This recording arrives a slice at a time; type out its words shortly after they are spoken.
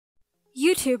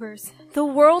YouTubers. The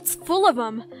world's full of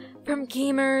them. From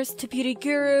gamers to beauty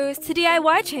gurus to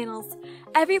DIY channels.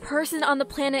 Every person on the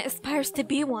planet aspires to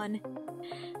be one.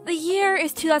 The year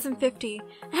is 2050,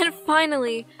 and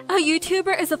finally, a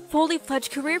YouTuber is a fully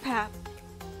fledged career path.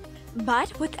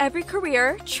 But with every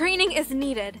career, training is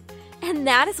needed. And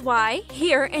that is why,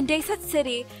 here in Dayside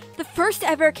City, the first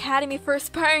ever academy for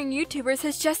aspiring YouTubers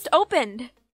has just opened.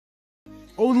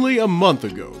 Only a month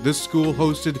ago, this school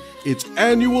hosted its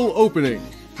annual opening,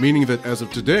 meaning that as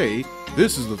of today,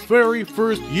 this is the very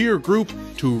first year group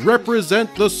to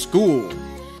represent the school.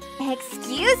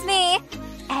 Excuse me!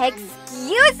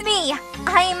 Excuse me!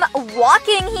 I'm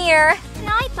walking here!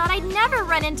 I thought I'd never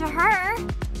run into her.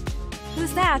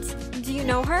 Who's that? Do you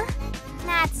know her?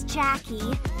 That's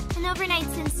Jackie, an overnight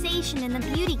sensation in the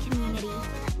beauty community.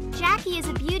 Jackie is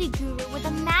a beauty guru with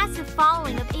a massive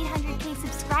following of 800k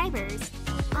subscribers.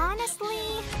 Honestly,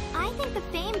 I think the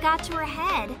fame got to her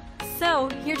head. So,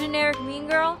 you're generic mean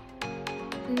girl?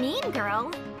 Mean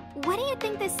girl? What do you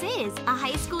think this is? A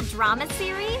high school drama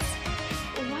series?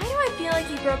 Why do I feel like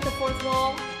you broke the fourth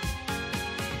wall?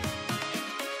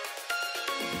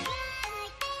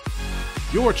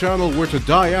 If your channel were to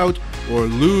die out or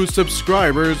lose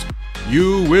subscribers,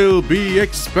 you will be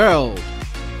expelled.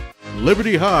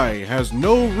 Liberty High has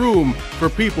no room for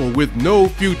people with no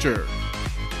future.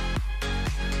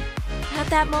 At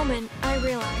that moment, I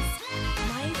realized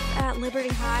life at Liberty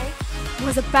High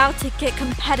was about to get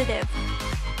competitive.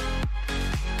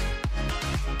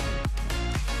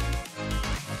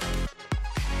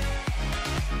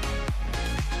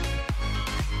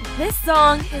 This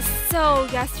song is so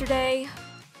yesterday.